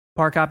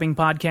Park Hopping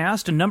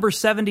Podcast, number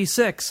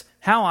 76,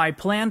 How I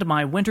Planned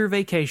My Winter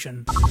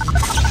Vacation.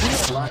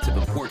 There's lots of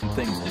important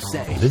things to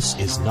say. This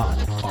is not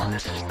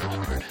art.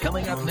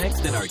 Coming up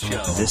next in our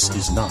show. This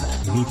is not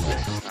media.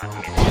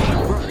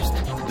 First,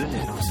 the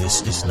news.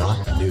 This is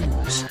not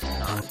news.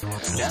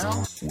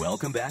 Now,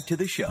 welcome back to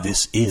the show.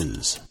 This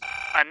is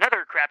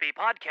Another Crappy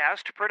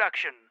Podcast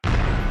production.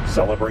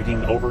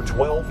 Celebrating over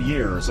 12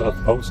 years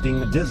of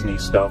posting Disney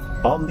stuff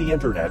on the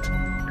internet.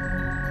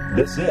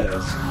 This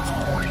is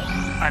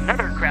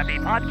Another Crappy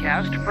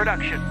Podcast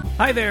production.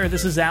 Hi there,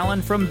 this is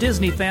Alan from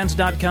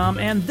DisneyFans.com,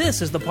 and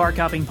this is the Park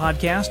Hopping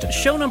Podcast,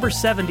 show number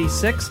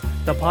 76,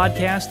 the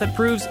podcast that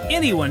proves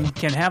anyone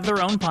can have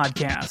their own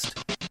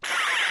podcast.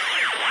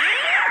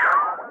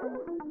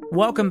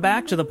 Welcome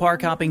back to the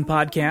Park Hopping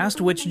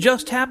Podcast, which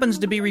just happens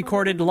to be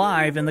recorded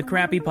live in the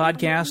Crappy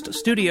Podcast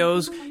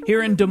studios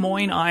here in Des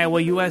Moines,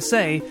 Iowa,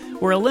 USA,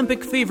 where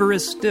Olympic fever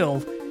is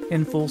still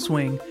in full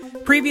swing.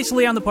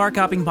 Previously on the Park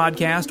Hopping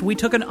Podcast, we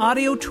took an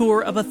audio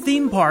tour of a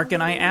theme park,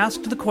 and I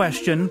asked the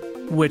question,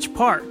 which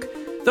park?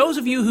 Those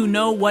of you who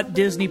know what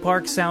Disney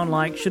parks sound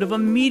like should have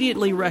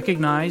immediately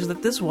recognized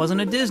that this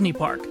wasn't a Disney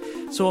park.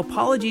 So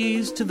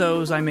apologies to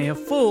those I may have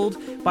fooled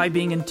by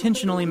being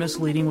intentionally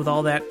misleading with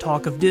all that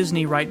talk of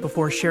Disney right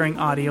before sharing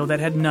audio that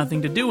had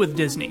nothing to do with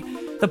Disney.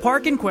 The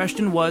park in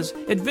question was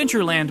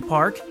Adventureland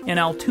Park in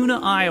Altoona,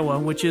 Iowa,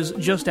 which is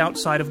just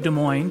outside of Des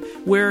Moines,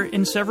 where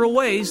in several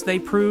ways they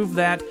prove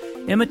that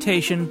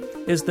imitation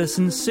is the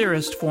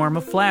sincerest form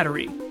of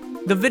flattery.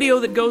 The video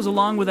that goes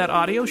along with that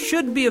audio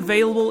should be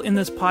available in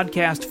this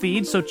podcast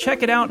feed, so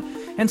check it out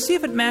and see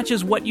if it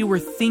matches what you were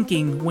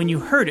thinking when you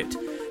heard it.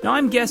 Now,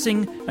 I'm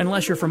guessing,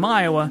 unless you're from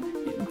Iowa,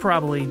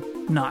 probably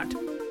not.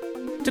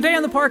 Today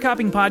on the Park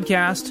Hopping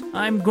Podcast,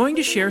 I'm going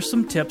to share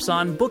some tips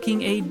on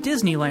booking a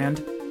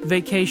Disneyland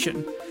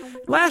vacation.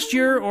 Last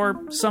year, or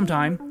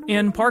sometime,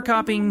 in Park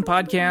Hopping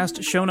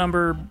Podcast show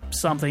number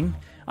something,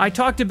 I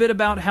talked a bit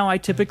about how I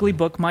typically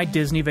book my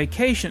Disney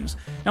vacations.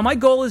 Now, my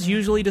goal is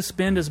usually to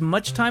spend as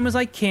much time as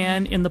I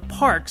can in the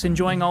parks,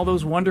 enjoying all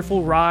those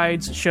wonderful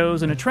rides,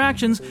 shows, and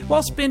attractions,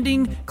 while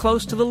spending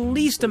close to the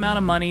least amount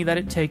of money that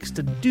it takes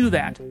to do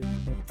that.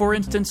 For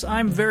instance,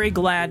 I'm very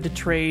glad to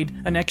trade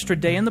an extra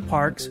day in the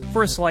parks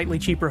for a slightly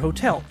cheaper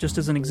hotel, just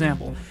as an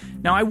example.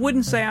 Now, I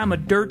wouldn't say I'm a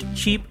dirt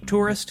cheap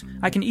tourist.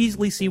 I can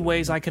easily see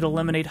ways I could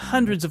eliminate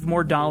hundreds of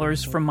more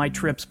dollars from my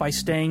trips by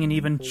staying in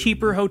even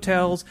cheaper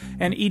hotels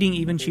and eating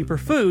even cheaper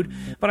food,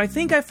 but I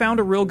think I found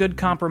a real good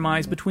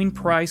compromise between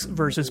price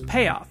versus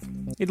payoff,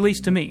 at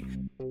least to me.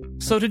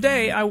 So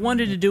today, I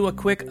wanted to do a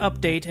quick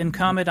update and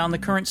comment on the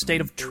current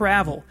state of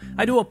travel.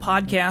 I do a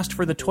podcast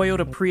for the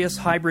Toyota Prius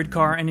hybrid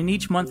car, and in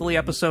each monthly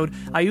episode,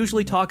 I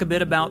usually talk a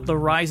bit about the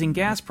rising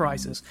gas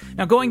prices.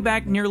 Now, going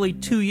back nearly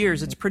 2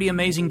 years, it's pretty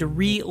amazing to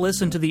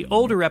re-listen to the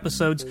older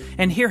episodes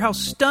and hear how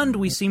stunned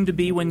we seemed to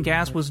be when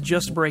gas was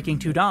just breaking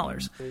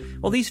 $2.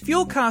 Well, these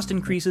fuel cost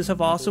increases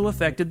have also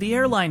affected the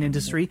airline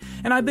industry,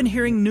 and I've been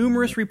hearing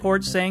numerous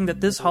reports saying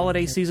that this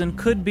holiday season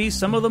could be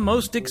some of the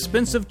most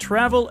expensive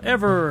travel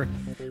ever.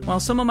 While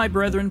some of my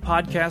brethren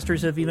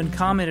podcasters have even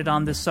commented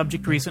on this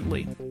subject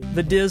recently.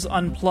 The Diz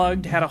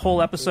Unplugged had a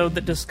whole episode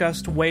that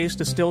discussed ways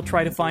to still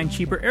try to find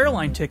cheaper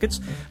airline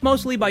tickets,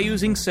 mostly by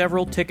using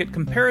several ticket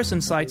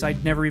comparison sites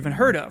I'd never even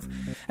heard of.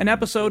 An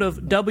episode of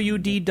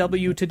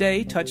WDW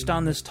Today touched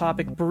on this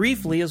topic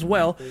briefly as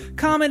well,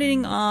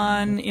 commenting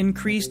on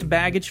increased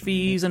baggage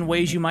fees and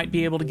ways you might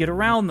be able to get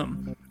around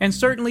them. And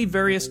certainly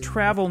various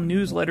travel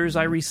newsletters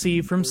I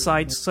receive from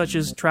sites such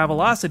as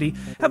Travelocity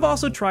have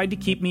also tried to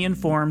keep me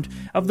informed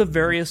of the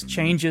various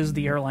changes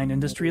the airline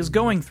industry is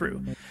going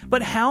through.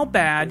 But how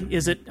bad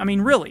is it? I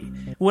mean, really,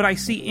 would I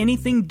see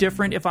anything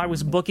different if I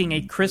was booking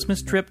a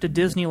Christmas trip to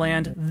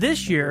Disneyland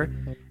this year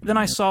than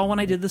I saw when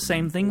I did the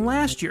same thing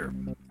last year?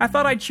 I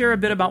thought I'd share a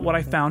bit about what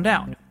I found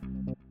out.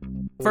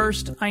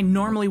 First, I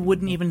normally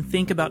wouldn't even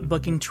think about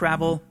booking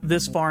travel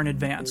this far in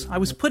advance. I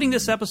was putting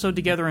this episode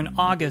together in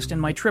August,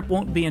 and my trip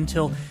won't be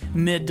until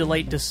mid to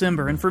late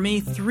December, and for me,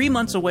 3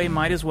 months away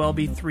might as well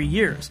be 3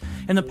 years.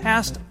 In the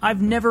past,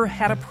 I've never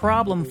had a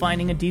problem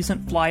finding a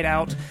decent flight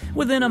out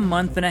within a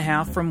month and a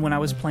half from when I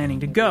was planning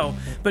to go,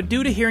 but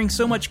due to hearing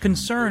so much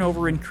concern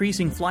over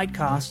increasing flight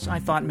costs, I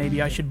thought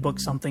maybe I should book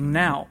something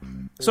now.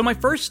 So my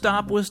first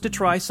stop was to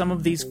try some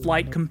of these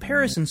flight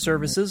comparison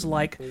services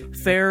like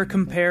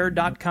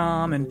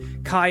farecompare.com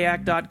and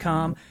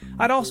kayak.com.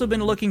 I'd also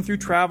been looking through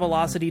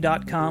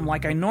Travelocity.com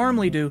like I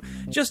normally do,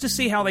 just to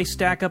see how they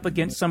stack up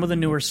against some of the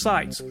newer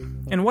sites.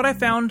 And what I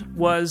found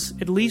was,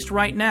 at least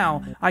right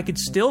now, I could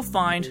still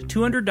find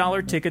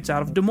 $200 tickets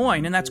out of Des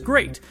Moines, and that's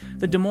great.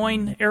 The Des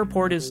Moines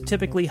airport is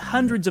typically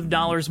hundreds of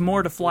dollars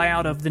more to fly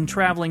out of than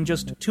traveling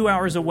just 2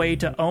 hours away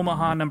to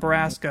Omaha,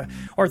 Nebraska,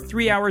 or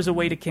 3 hours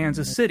away to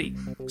Kansas City.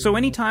 So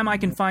anytime I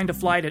can find a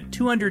flight at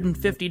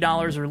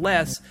 $250 or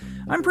less,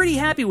 I'm pretty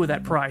happy with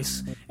that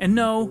price. And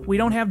no, we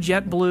don't have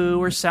JetBlue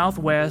or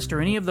Southwest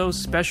or any of those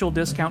special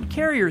discount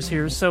carriers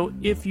here, so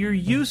if you're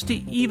used to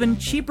even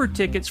cheaper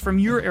tickets from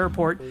your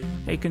airport,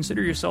 hey,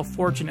 consider yourself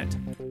fortunate.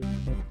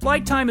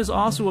 Flight time is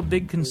also a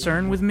big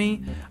concern with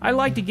me. I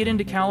like to get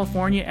into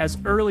California as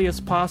early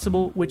as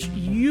possible, which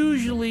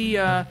usually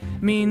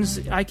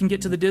means I can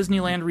get to the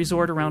Disneyland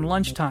Resort around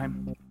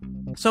lunchtime.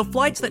 So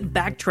flights that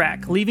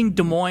backtrack, leaving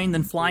Des Moines,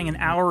 then flying an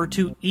hour or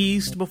two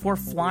east before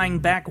flying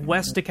back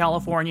west to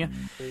California,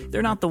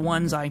 they're not the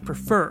ones I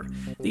prefer.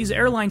 These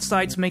airline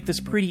sites make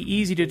this pretty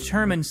easy to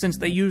determine since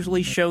they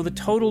usually show the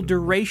total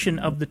duration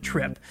of the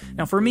trip.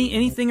 Now for me,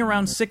 anything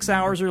around 6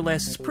 hours or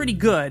less is pretty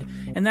good,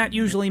 and that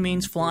usually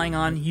means flying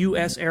on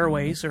US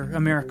Airways, or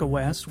America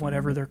West,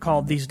 whatever they're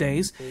called these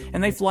days,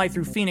 and they fly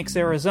through Phoenix,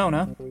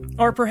 Arizona,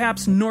 or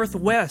perhaps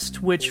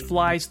Northwest, which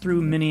flies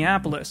through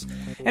Minneapolis.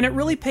 And it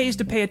really pays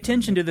to pay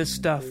attention to this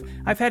stuff.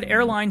 I've had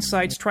airline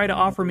sites try to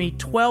offer me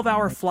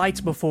 12-hour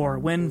flights before,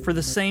 when for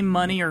the same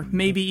money, or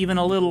maybe even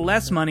a little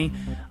less money,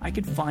 I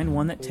could find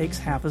one that takes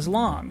half as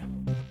long.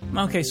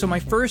 Okay, so my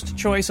first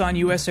choice on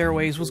US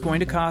Airways was going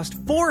to cost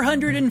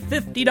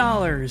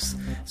 $450,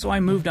 so I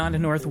moved on to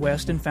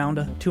Northwest and found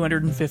a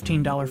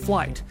 $215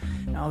 flight.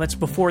 Now, that's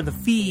before the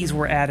fees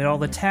were added, all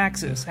the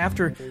taxes.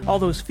 After all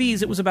those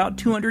fees, it was about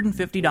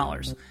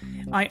 $250.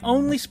 I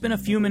only spent a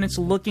few minutes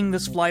looking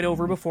this flight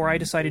over before I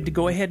decided to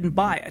go ahead and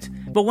buy it.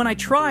 But when I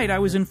tried, I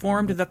was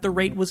informed that the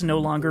rate was no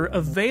longer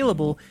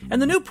available,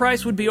 and the new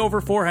price would be over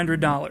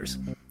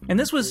 $400. And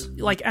this was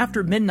like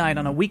after midnight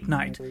on a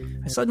weeknight.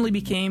 I suddenly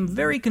became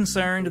very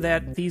concerned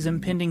that these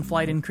impending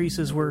flight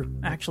increases were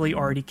actually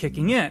already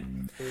kicking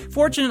in.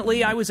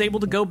 Fortunately, I was able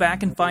to go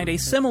back and find a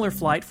similar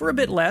flight for a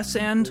bit less,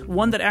 and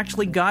one that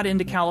actually got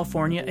into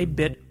California a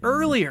bit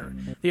earlier.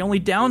 The only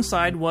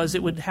downside was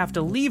it would have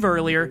to leave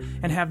earlier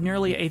and have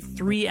nearly a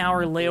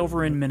 3-hour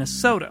layover in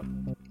Minnesota.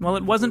 Well,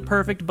 it wasn't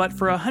perfect, but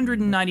for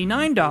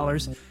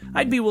 $199,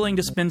 I'd be willing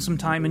to spend some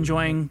time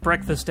enjoying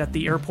breakfast at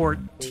the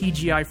airport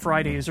TGI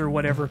Fridays or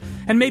whatever,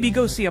 and maybe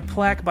go see a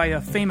plaque by a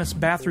famous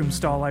bathroom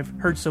stall I've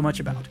heard so much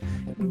about.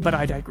 But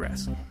I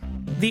digress.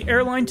 The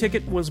airline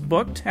ticket was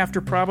booked after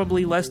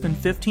probably less than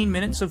 15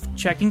 minutes of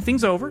checking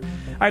things over.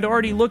 I'd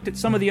already looked at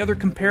some of the other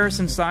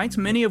comparison sites,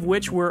 many of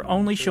which were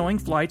only showing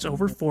flights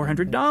over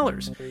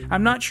 $400.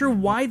 I'm not sure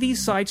why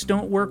these sites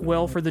don't work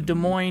well for the Des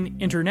Moines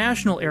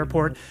International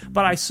Airport,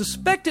 but I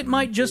suspect it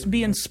might just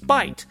be in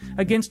spite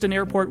against an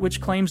airport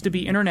which claims to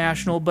be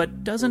international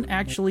but doesn't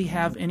actually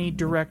have any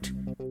direct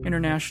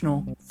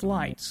international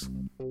flights.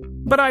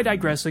 But I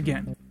digress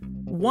again.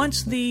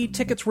 Once the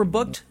tickets were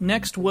booked,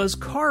 next was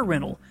car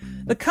rental.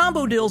 The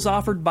combo deals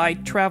offered by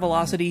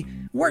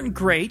Travelocity weren't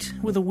great,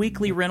 with a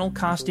weekly rental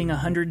costing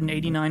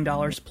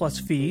 $189 plus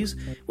fees,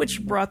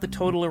 which brought the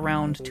total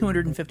around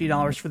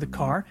 $250 for the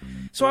car.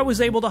 So I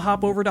was able to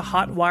hop over to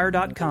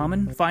Hotwire.com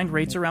and find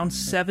rates around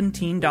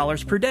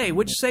 $17 per day,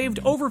 which saved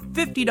over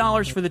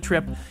 $50 for the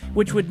trip,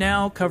 which would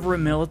now cover a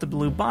meal at the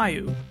Blue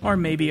Bayou, or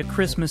maybe a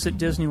Christmas at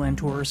Disneyland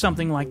tour or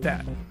something like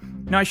that.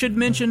 Now, I should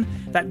mention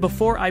that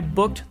before I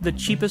booked the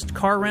cheapest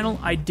car rental,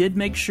 I did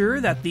make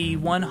sure that the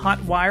one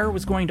Hotwire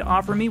was going to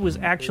offer me was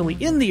actually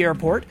in the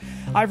airport.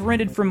 I've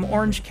rented from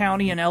Orange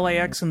County and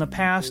LAX in the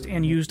past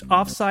and used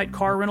off-site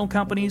car rental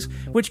companies,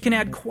 which can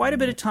add quite a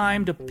bit of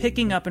time to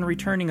picking up and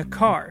returning a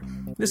car.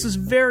 This is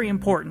very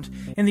important.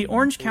 In the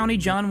Orange County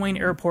John Wayne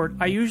Airport,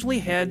 I usually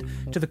head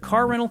to the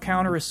car rental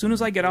counter as soon as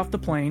I get off the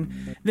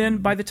plane. Then,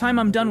 by the time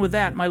I'm done with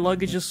that, my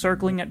luggage is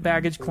circling at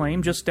baggage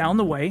claim just down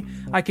the way.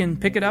 I can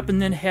pick it up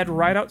and then head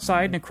right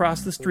outside and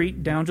across the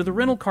street down to the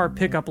rental car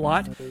pickup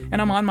lot,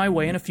 and I'm on my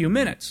way in a few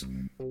minutes.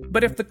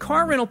 But if the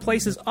car rental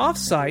place is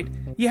off-site,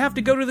 you have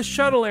to go to the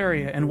shuttle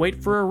area and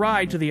wait for a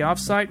ride to the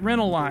off-site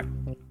rental lot.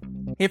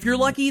 If you're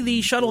lucky,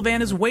 the shuttle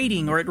van is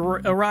waiting or it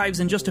arrives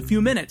in just a few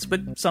minutes,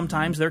 but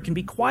sometimes there can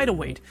be quite a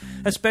wait,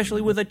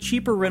 especially with a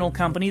cheaper rental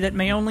company that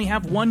may only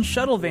have one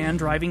shuttle van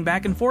driving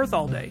back and forth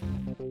all day.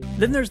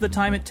 Then there's the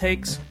time it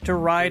takes to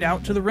ride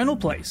out to the rental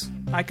place.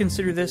 I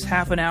consider this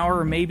half an hour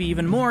or maybe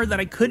even more that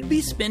I could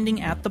be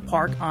spending at the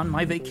park on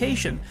my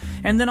vacation.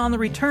 And then on the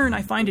return,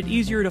 I find it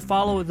easier to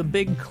follow the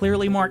big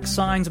clearly marked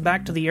signs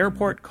back to the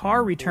airport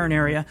car return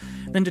area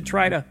than to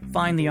try to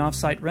find the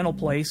off-site rental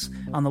place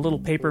on the little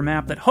paper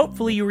map that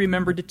hopefully you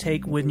remembered to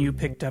take when you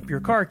picked up your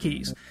car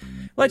keys.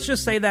 Let's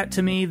just say that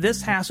to me,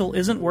 this hassle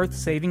isn't worth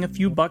saving a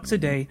few bucks a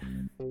day.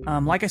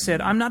 Like I said,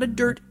 I'm not a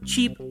dirt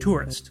cheap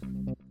tourist.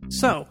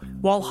 So,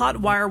 while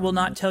Hotwire will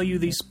not tell you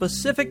the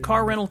specific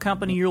car rental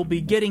company you'll be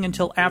getting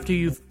until after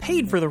you've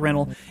paid for the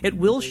rental, it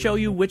will show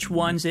you which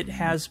ones it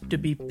has to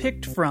be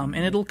picked from,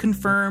 and it'll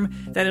confirm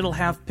that it'll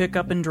have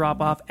pickup and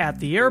drop-off at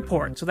the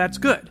airport, so that's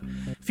good.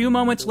 A few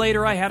moments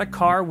later, I had a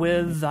car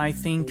with, I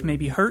think,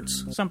 maybe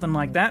Hertz, something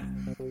like that.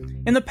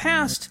 In the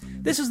past,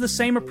 this is the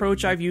same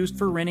approach I've used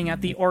for renting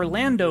at the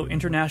Orlando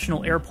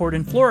International Airport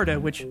in Florida,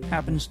 which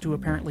happens to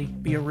apparently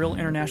be a real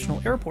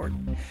international airport.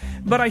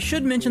 But I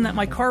should mention that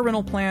my car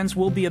rental plans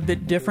will be a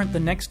bit different the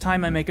next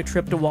time I make a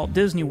trip to Walt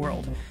Disney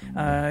World.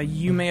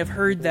 You may have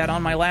heard that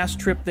on my last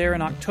trip there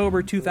in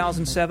October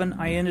 2007,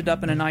 I ended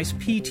up in a nice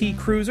PT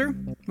Cruiser.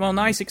 Well,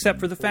 nice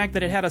except for the fact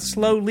that it had a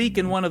slow leak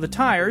in one of the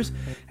tires.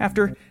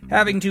 After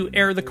having to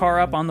air the car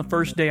up on the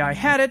first day I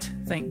had it,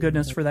 thank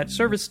goodness for that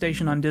service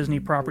station on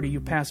Disney property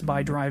you pass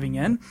by driving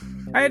in,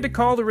 I had to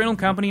call the rental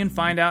company and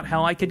find out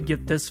how I could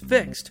get this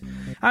fixed.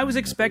 I was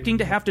expecting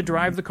to have to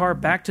drive the car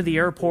back to the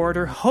airport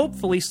or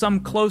hopefully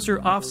some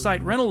closer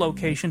off-site rental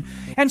location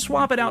and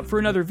swap it out for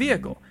another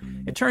vehicle.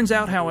 It turns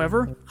out,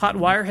 however,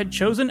 Hotwire had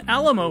chosen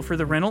Alamo for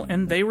the rental,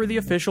 and they were the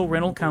official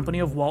rental company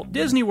of Walt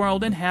Disney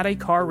World and had a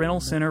car rental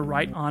center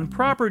right on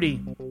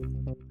property.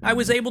 I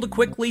was able to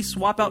quickly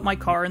swap out my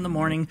car in the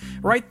morning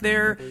right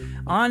there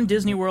on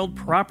Disney World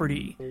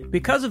property.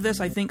 Because of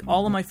this, I think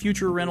all of my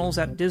future rentals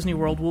at Disney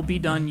World will be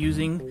done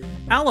using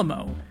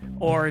Alamo,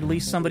 or at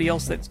least somebody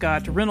else that's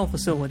got rental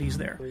facilities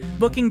there.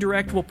 Booking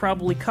direct will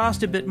probably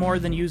cost a bit more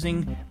than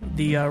using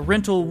the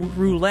rental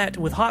roulette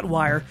with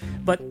Hotwire,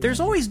 but there's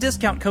always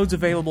discount codes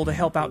available to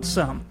help out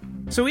some.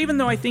 So even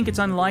though I think it's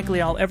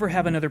unlikely I'll ever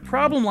have another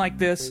problem like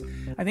this,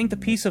 I think the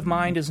peace of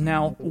mind is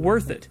now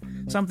worth it.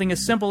 Something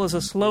as simple as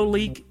a slow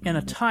leak in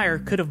a tire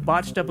could have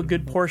botched up a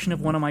good portion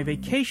of one of my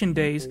vacation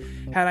days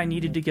had I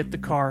needed to get the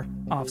car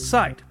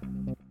off-site.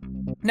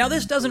 Now,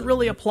 this doesn't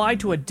really apply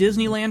to a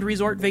Disneyland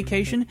resort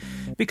vacation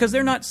because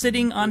they're not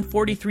sitting on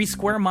 43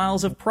 square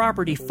miles of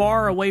property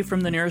far away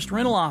from the nearest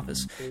rental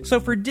office. So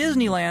for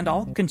Disneyland,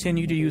 I'll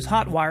continue to use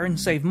Hotwire and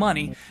save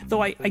money,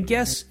 though I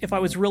guess if I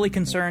was really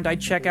concerned,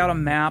 I'd check out a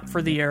map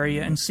for the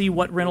area and see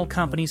what rental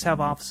companies have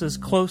offices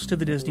close to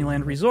the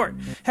Disneyland resort.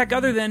 Heck,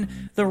 other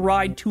than the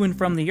ride to and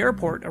from the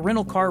airport, a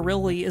rental car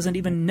really isn't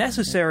even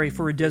necessary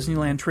for a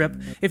Disneyland trip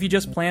if you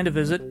just plan to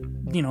visit,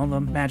 the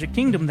Magic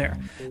Kingdom there.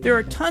 There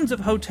are tons of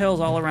hotels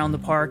all around the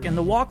park, and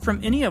the walk from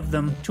any of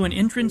them to an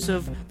entrance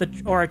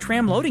or a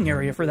tram loading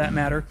area for that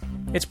matter,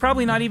 it's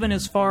probably not even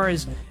as far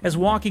as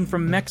walking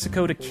from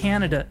Mexico to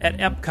Canada at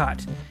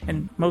Epcot,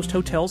 and most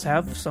hotels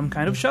have some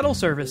kind of shuttle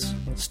service.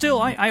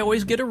 Still, I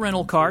always get a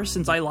rental car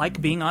since I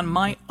like being on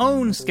my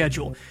own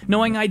schedule,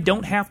 knowing I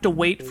don't have to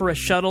wait for a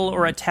shuttle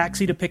or a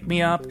taxi to pick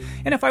me up,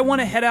 and if I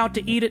want to head out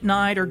to eat at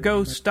night or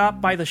go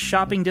stop by the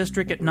shopping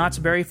district at Knott's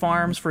Berry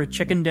Farms for a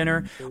chicken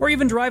dinner, or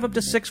even drive up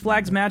to Six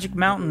Flags Magic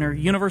Mountain or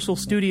Universal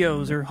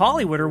Studios or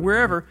Hollywood or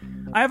wherever,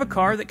 I have a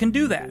car that can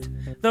do that.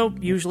 Though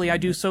usually I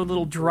do so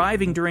little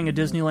driving during a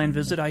Disneyland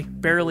visit, I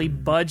barely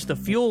budge the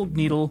fuel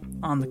needle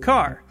on the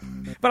car.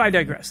 But I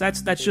digress.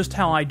 That's just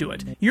how I do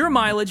it. Your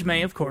mileage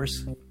may, of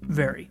course,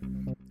 vary.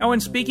 Oh,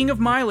 and speaking of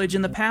mileage,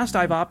 in the past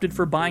I've opted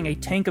for buying a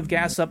tank of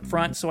gas up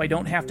front so I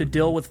don't have to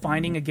deal with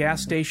finding a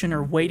gas station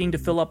or waiting to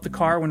fill up the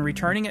car when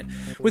returning it.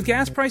 With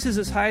gas prices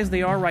as high as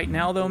they are right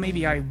now, though,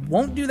 maybe I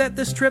won't do that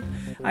this trip.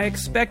 I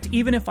expect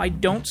even if I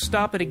don't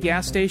stop at a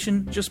gas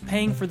station, just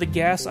paying for the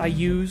gas I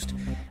used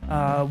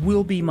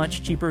will be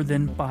much cheaper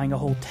than buying a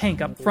whole tank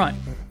up front.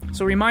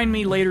 So remind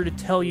me later to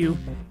tell you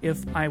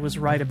if I was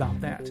right about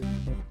that.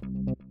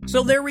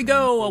 So there we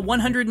go, a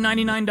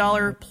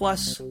 $199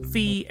 plus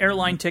fee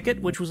airline ticket,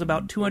 which was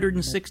about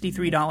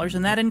 $263,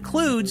 and that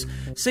includes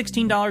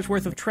 $16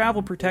 worth of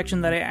travel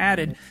protection that I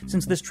added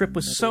since this trip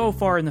was so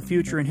far in the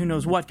future and who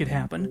knows what could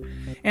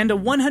happen, and a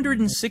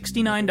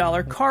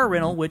 $169 car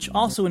rental, which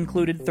also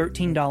included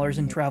 $13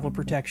 in travel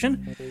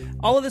protection.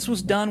 All of this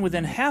was done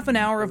within half an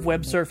hour of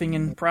web surfing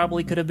and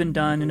probably could have been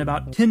done in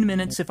about 10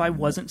 minutes if I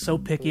wasn't so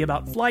picky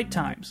about flight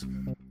times.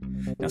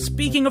 Now,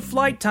 speaking of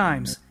flight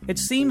times, it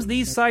seems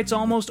these sites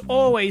almost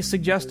always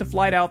suggest a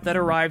flight out that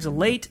arrives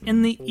late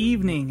in the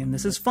evening, and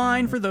this is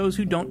fine for those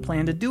who don't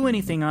plan to do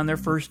anything on their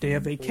first day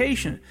of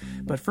vacation.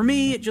 But for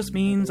me, it just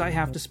means I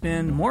have to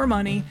spend more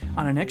money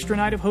on an extra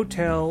night of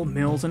hotel,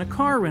 meals, and a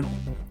car rental.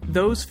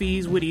 Those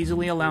fees would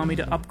easily allow me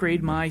to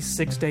upgrade my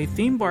 6-day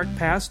theme park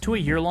pass to a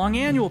year-long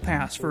annual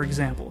pass, for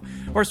example,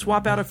 or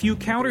swap out a few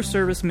counter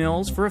service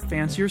meals for a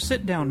fancier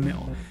sit-down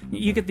meal.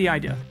 You get the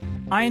idea.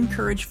 I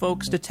encourage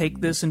folks to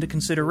take this into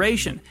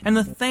consideration, and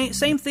the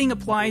same thing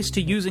applies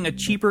to using a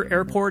cheaper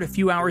airport a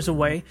few hours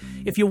away.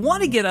 If you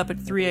want to get up at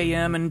 3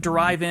 a.m. and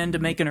drive in to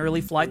make an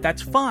early flight,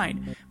 that's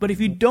fine. But if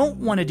you don't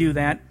want to do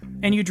that,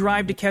 and you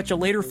drive to catch a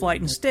later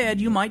flight instead,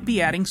 you might be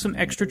adding some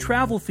extra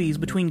travel fees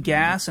between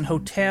gas and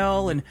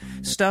hotel and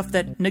stuff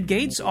that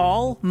negates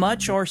all,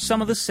 much, or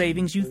some of the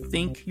savings you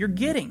think you're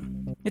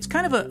getting. It's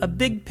kind of a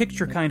big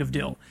picture kind of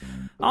deal.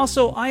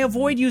 Also, I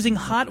avoid using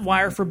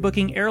Hotwire for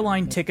booking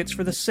airline tickets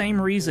for the same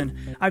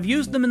reason. I've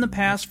used them in the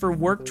past for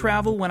work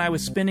travel when I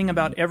was spending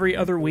about every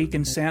other week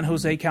in San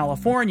Jose,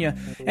 California,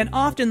 and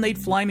often they'd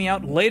fly me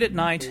out late at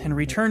night and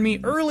return me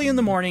early in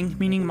the morning,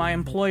 meaning my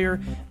employer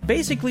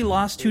basically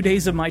lost 2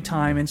 days of my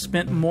time and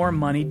spent more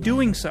money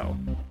doing so.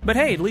 But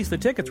hey, at least the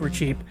tickets were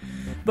cheap.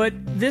 But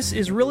this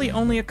is really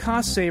only a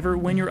cost saver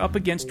when you're up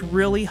against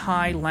really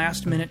high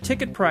last-minute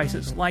ticket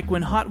prices, like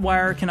when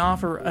Hotwire can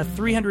offer a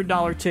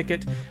 $300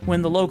 ticket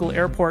when the local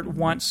airport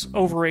wants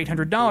over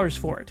 $800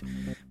 for it.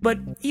 But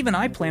even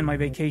I plan my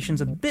vacations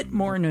a bit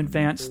more in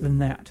advance than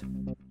that.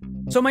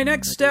 So my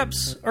next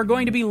steps are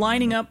going to be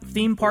lining up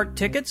theme park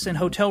tickets and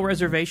hotel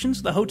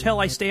reservations. The hotel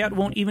I stay at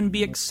won't even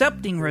be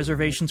accepting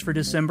reservations for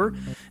December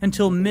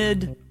until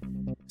mid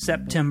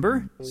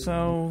September,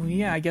 so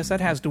yeah, I guess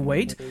that has to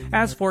wait.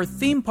 As for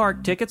theme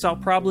park tickets, I'll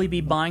probably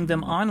be buying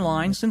them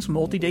online since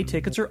multi-day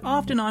tickets are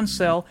often on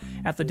sale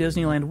at the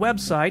Disneyland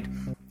website,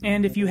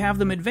 and if you have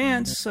them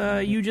advance,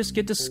 you just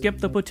get to skip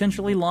the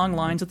potentially long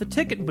lines at the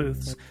ticket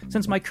booths.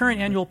 Since my current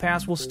annual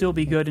pass will still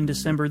be good in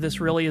December, this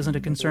really isn't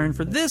a concern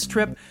for this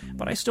trip,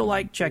 but I still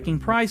like checking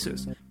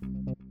prices.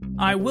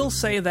 I will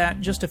say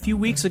that just a few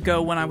weeks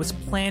ago when I was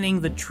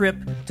planning the trip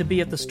to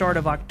be at the start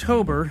of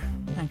October,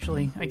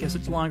 actually, I guess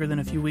it's longer than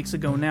a few weeks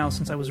ago now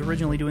since I was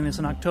originally doing this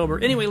in October.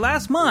 Anyway,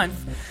 last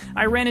month,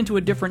 I ran into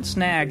a different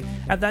snag.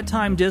 At that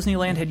time,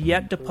 Disneyland had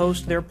yet to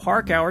post their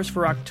park hours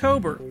for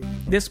October.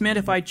 This meant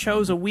if I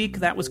chose a week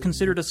that was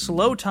considered a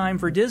slow time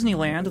for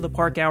Disneyland, the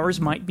park hours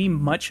might be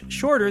much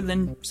shorter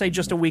than, say,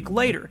 just a week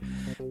later.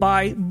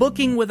 By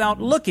booking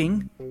without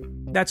looking,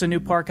 that's a new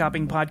Park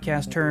Hopping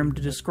podcast term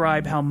to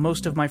describe how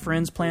most of my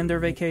friends plan their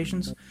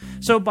vacations.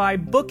 So by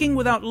booking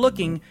without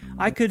looking,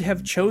 I could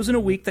have chosen a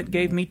week that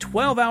gave me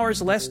 12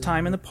 hours less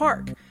time in the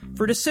park.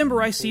 For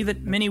December, I see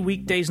that many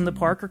weekdays in the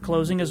park are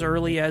closing as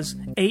early as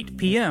 8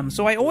 p.m.,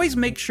 so I always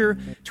make sure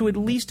to at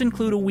least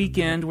include a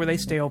weekend where they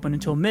stay open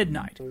until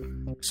midnight.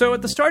 So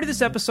at the start of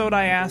this episode,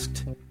 I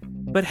asked,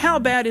 but how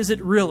bad is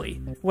it really?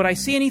 Would I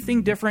see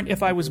anything different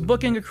if I was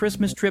booking a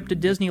Christmas trip to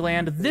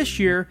Disneyland this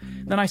year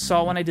than I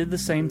saw when I did the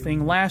same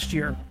thing last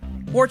year?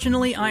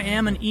 Fortunately, I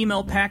am an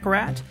email pack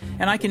rat,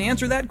 and I can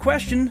answer that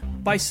question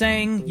by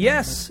saying,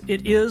 yes,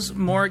 it is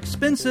more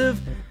expensive,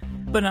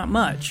 but not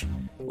much.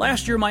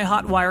 Last year, my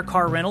Hotwire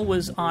car rental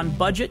was on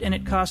budget, and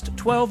it cost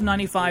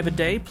 $12.95 a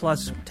day,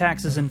 plus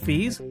taxes and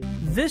fees.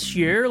 This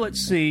year,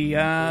 the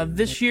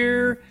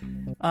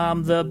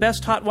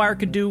best Hotwire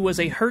could do was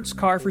a Hertz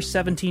car for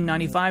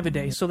 $17.95 a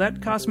day, so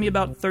that cost me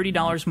about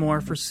 $30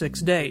 more for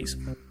 6 days.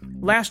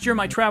 Last year,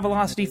 my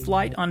Travelocity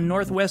flight on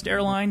Northwest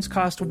Airlines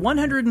cost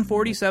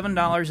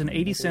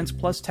 $147.80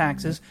 plus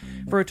taxes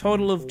for a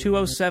total of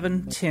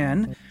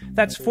 $207.10.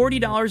 That's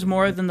 $40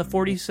 more than the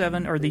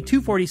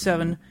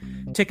 $247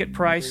 ticket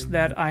price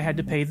that I had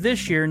to pay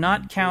this year,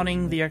 not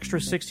counting the extra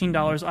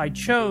 $16 I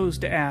chose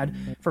to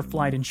add for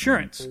flight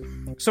insurance.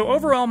 So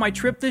overall, my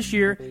trip this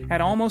year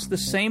had almost the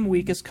same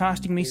week as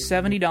costing me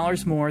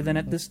 $70 more than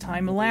at this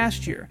time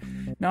last year.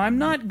 Now, I'm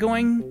not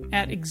going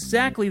at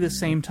exactly the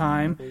same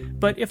time,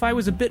 but if I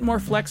was a bit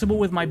more flexible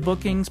with my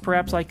bookings,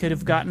 perhaps I could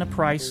have gotten a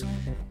price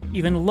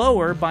even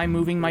lower by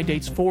moving my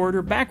dates forward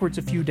or backwards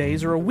a few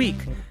days or a week.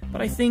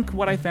 But I think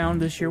what I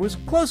found this year was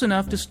close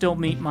enough to still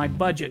meet my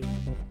budget.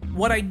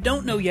 What I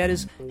don't know yet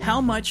is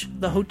how much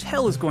the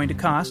hotel is going to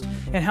cost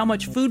and how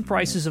much food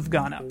prices have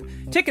gone up.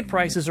 Ticket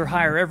prices are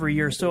higher every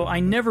year, so I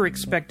never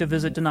expect a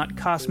visit to not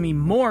cost me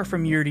more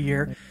from year to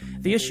year.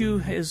 The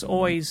issue is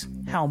always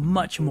how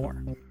much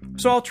more.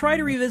 So I'll try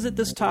to revisit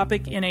this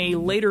topic in a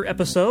later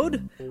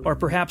episode, or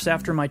perhaps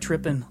after my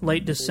trip in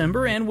late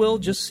December, and we'll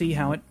just see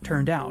how it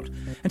turned out.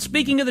 And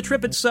speaking of the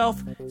trip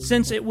itself,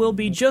 since it will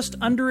be just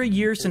under a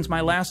year since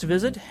my last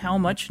visit, how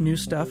much new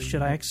stuff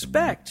should I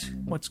expect?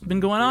 What's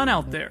been going on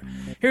out there?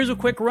 Here's a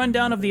quick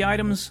rundown of the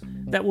items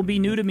that will be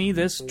new to me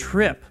this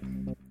trip.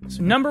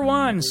 So number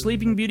 1,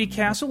 Sleeping Beauty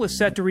Castle is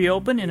set to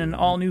reopen in an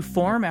all-new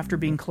form after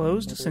being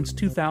closed since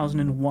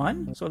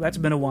 2001, so that's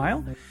been a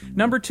while.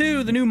 Number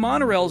 2, the new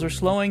monorails are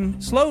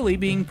slowly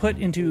being put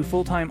into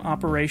full-time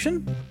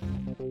operation.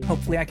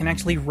 Hopefully I can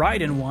actually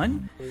ride in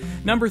one.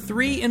 Number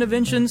 3,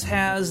 Innoventions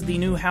has the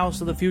new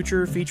House of the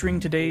Future featuring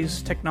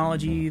today's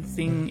technology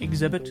thing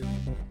exhibit.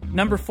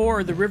 Number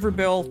 4, the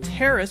Riverbell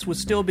Terrace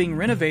was still being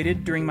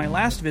renovated during my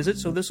last visit,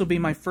 so this will be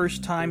my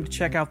first time to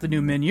check out the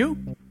new menu.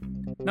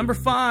 Number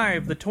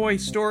 5, the Toy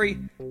Story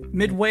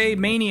Midway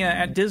Mania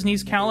at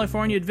Disney's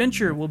California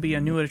Adventure will be a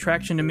new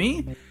attraction to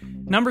me.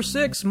 Number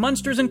 6,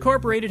 Munsters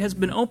Incorporated has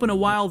been open a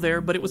while there,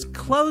 but it was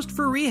closed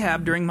for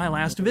rehab during my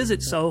last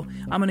visit, so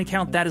I'm going to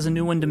count that as a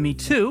new one to me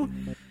too.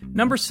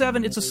 Number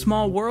 7, It's a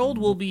Small World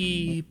will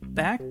be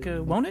back,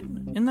 won't it?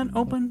 Isn't that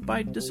open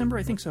by December?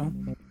 I think so.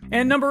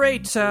 And number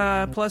 8,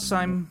 plus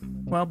I'm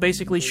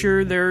basically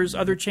sure there's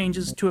other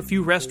changes to a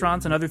few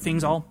restaurants and other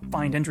things I'll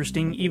find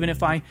interesting, even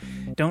if I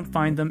don't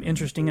find them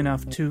interesting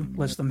enough to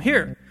list them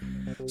here.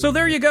 So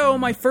there you go,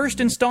 my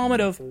first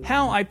installment of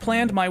how I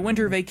planned my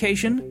winter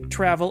vacation,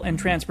 travel, and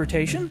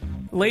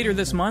transportation. Later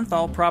this month,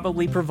 I'll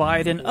probably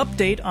provide an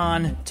update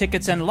on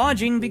tickets and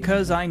lodging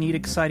because I need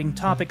exciting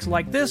topics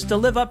like this to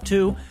live up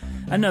to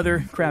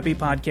another crappy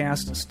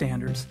podcast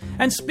standards.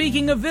 And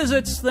speaking of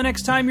visits, the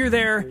next time you're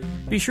there,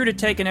 be sure to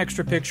take an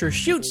extra picture,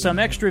 shoot some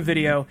extra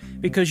video,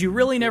 because you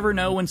really never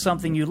know when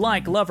something you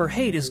like, love, or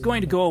hate is going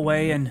to go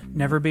away and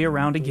never be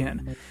around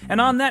again. And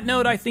on that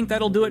note, I think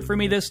that'll do it for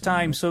me this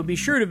time, so be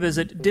sure to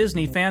visit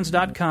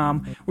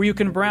DisneyFans.com, where you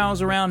can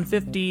browse around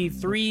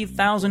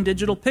 53,000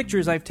 digital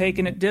pictures I've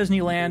taken at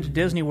Disneyland,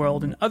 Disney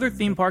World, and other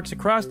theme parks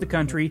across the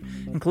country,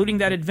 including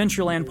that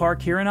Adventureland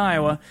park here in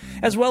Iowa,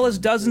 as well as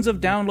dozens of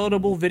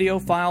downloadable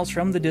video files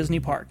from the Disney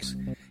parks.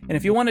 And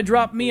if you want to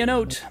drop me a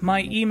note,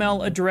 my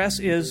email address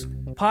is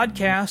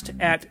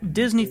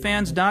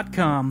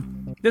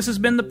podcast@disneyfans.com. This has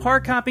been the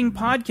Park Hopping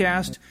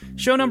Podcast,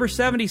 show number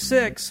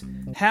 76.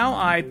 how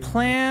I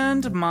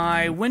planned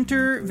my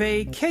winter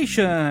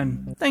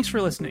vacation. Thanks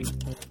for listening.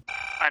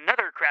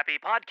 Another Crappy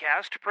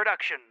Podcast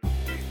production.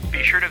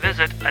 Be sure to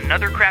visit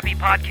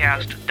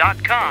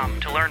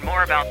anothercrappypodcast.com to learn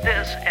more about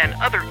this and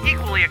other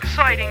equally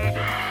exciting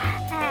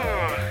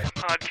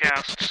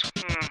podcasts.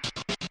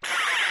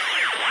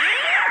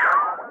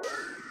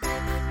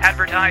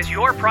 Advertise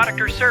your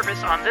product or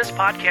service on this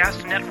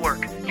podcast network.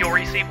 You'll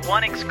receive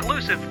one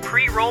exclusive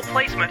pre-roll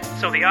placement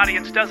so the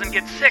audience doesn't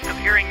get sick of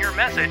hearing your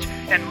message,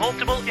 and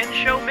multiple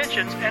in-show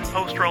mentions and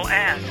post-roll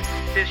ads.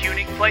 This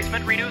unique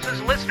placement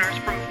reduces listeners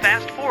from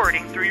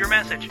fast-forwarding through your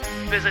message.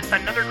 Visit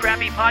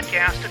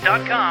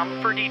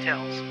anothercrappypodcast.com for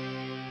details.